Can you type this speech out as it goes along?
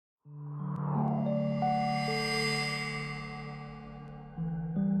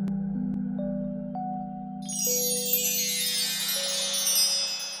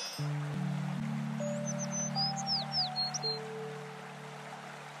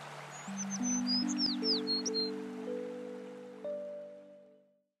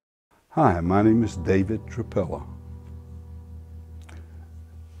Hi, my name is David Drapela,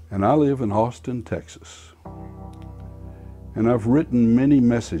 and I live in Austin, Texas. And I've written many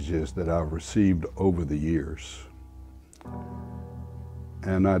messages that I've received over the years.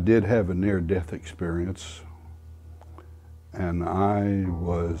 And I did have a near-death experience, and I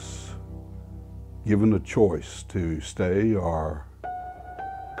was given a choice to stay or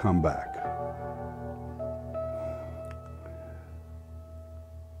come back.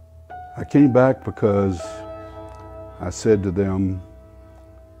 I came back because I said to them,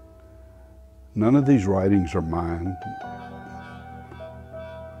 none of these writings are mine.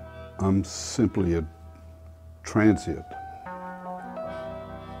 I'm simply a transient.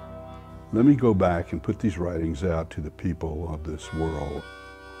 Let me go back and put these writings out to the people of this world.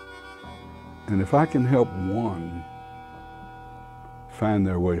 And if I can help one find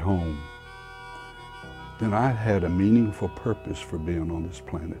their way home, then I had a meaningful purpose for being on this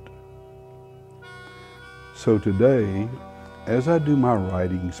planet. So today, as I do my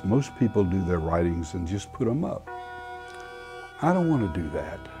writings, most people do their writings and just put them up. I don't want to do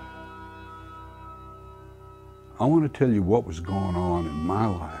that. I want to tell you what was going on in my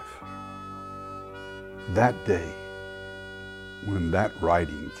life that day when that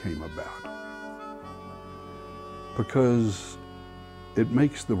writing came about. Because it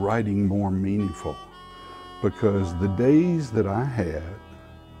makes the writing more meaningful. Because the days that I had,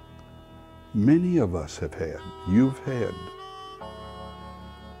 many of us have had, you've had.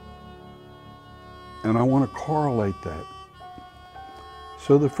 And I want to correlate that.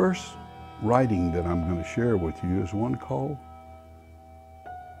 So the first writing that I'm going to share with you is one called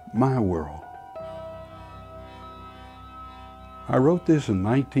My World. I wrote this in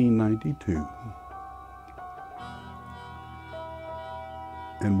 1992.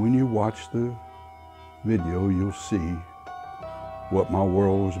 And when you watch the video, you'll see what my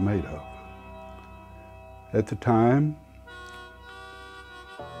world was made of. At the time,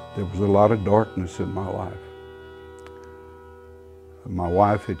 there was a lot of darkness in my life. My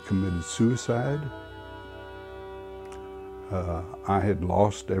wife had committed suicide. I had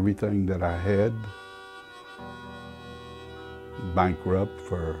lost everything that I had, bankrupt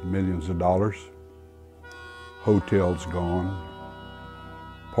for millions of dollars, hotels gone,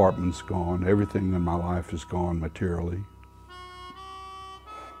 apartments gone, everything in my life is gone materially.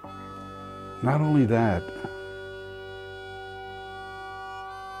 Not only that,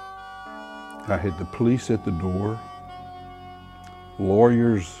 I had the police at the door,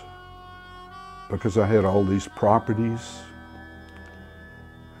 lawyers, because I had all these properties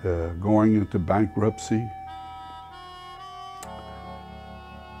going into bankruptcy,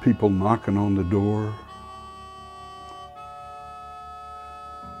 people knocking on the door.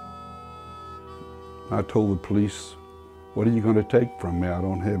 I told the police, what are you going to take from me? I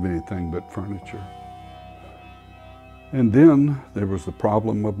don't have anything but furniture. And then there was the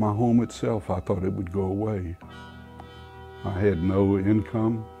problem of my home itself. I thought it would go away. I had no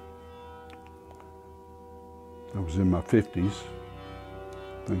income. I was in my 50s.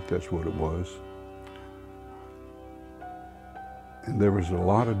 I think that's what it was. And there was a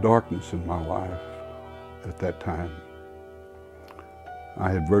lot of darkness in my life at that time. I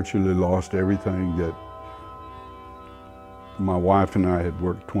had virtually lost everything that my wife and I had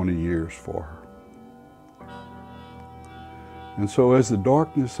worked 20 years for her. And so as the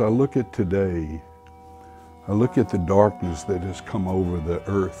darkness I look at today, I look at the darkness that has come over the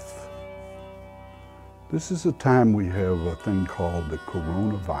earth. This is a time we have a thing called the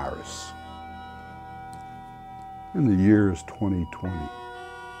coronavirus. And the year is 2020.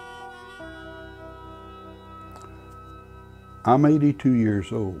 I'm 82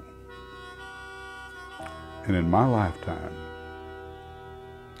 years old. And in my lifetime,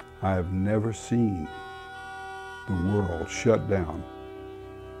 I have never seen the world shut down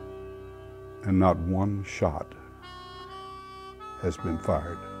and not one shot has been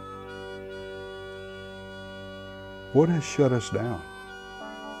fired. What has shut us down?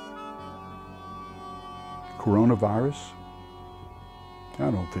 Coronavirus? I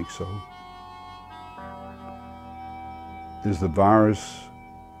don't think so. Is the virus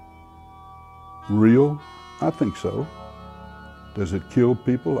real? I think so. Does it kill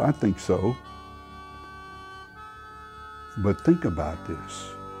people? I think so. But think about this.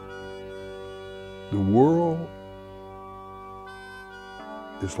 The world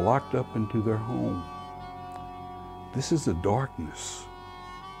is locked up into their home. This is the darkness.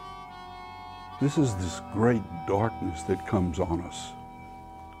 This is this great darkness that comes on us.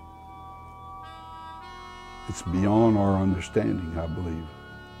 It's beyond our understanding, I believe.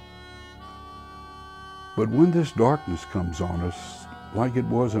 But when this darkness comes on us, like it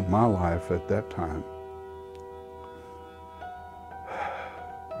was in my life at that time,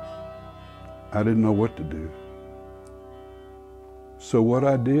 I didn't know what to do. So what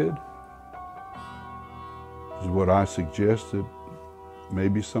I did is what I suggested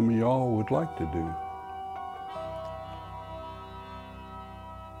maybe some of y'all would like to do.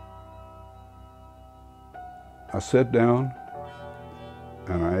 I sat down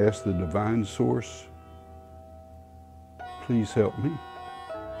and I asked the divine source, please help me.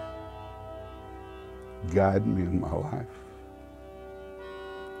 Guide me in my life.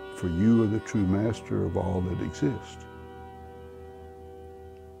 For you are the true master of all that exists.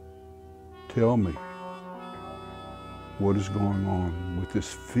 Tell me what is going on with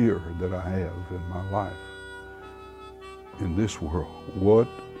this fear that I have in my life, in this world. What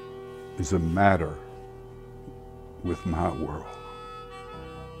is the matter with my world?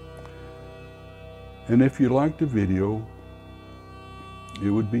 And if you liked the video, it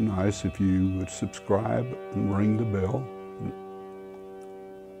would be nice if you would subscribe and ring the bell.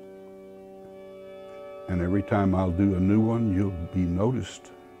 And every time I'll do a new one, you'll be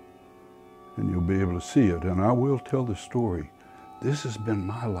noticed and you'll be able to see it. And I will tell the story. This has been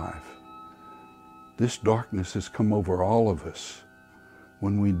my life. This darkness has come over all of us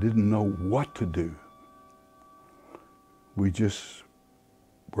when we didn't know what to do. We just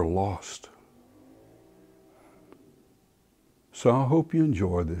were lost. So I hope you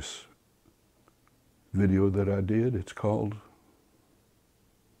enjoy this video that I did. It's called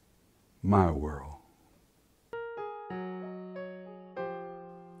My World.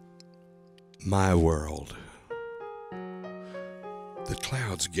 My world. The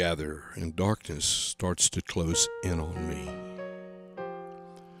clouds gather and darkness starts to close in on me.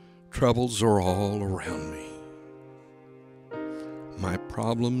 Troubles are all around me. My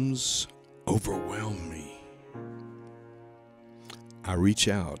problems overwhelm me. I reach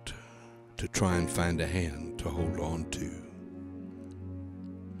out to try and find a hand to hold on to.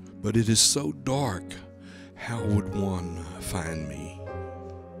 But it is so dark, how would one find me?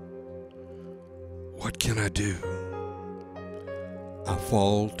 What can I do? I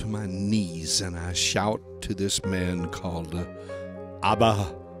fall to my knees and I shout to this man called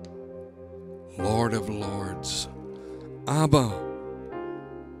Abba, Lord of Lords. Abba,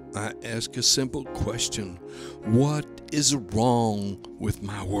 I ask a simple question. What is wrong with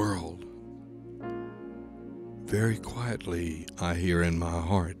my world? Very quietly, I hear in my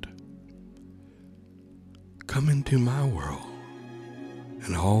heart, come into my world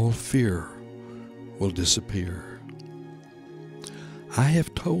and all fear will disappear. I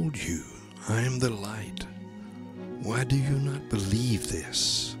have told you I am the light. Why do you not believe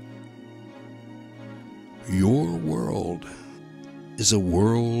this? Your world is a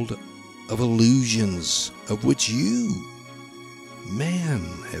world of illusions of which you, man,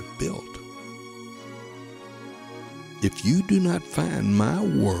 have built. If you do not find my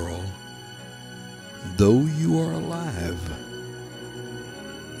world, though you are alive,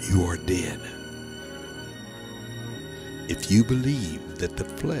 you are dead. If you believe that the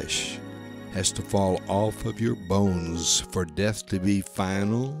flesh has to fall off of your bones for death to be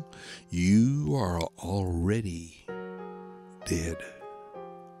final, you are already dead.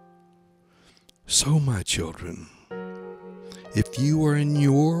 So, my children, if you are in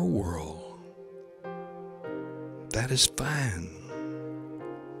your world, that is fine,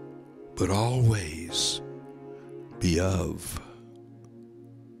 but always be of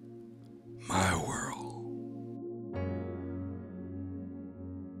my world.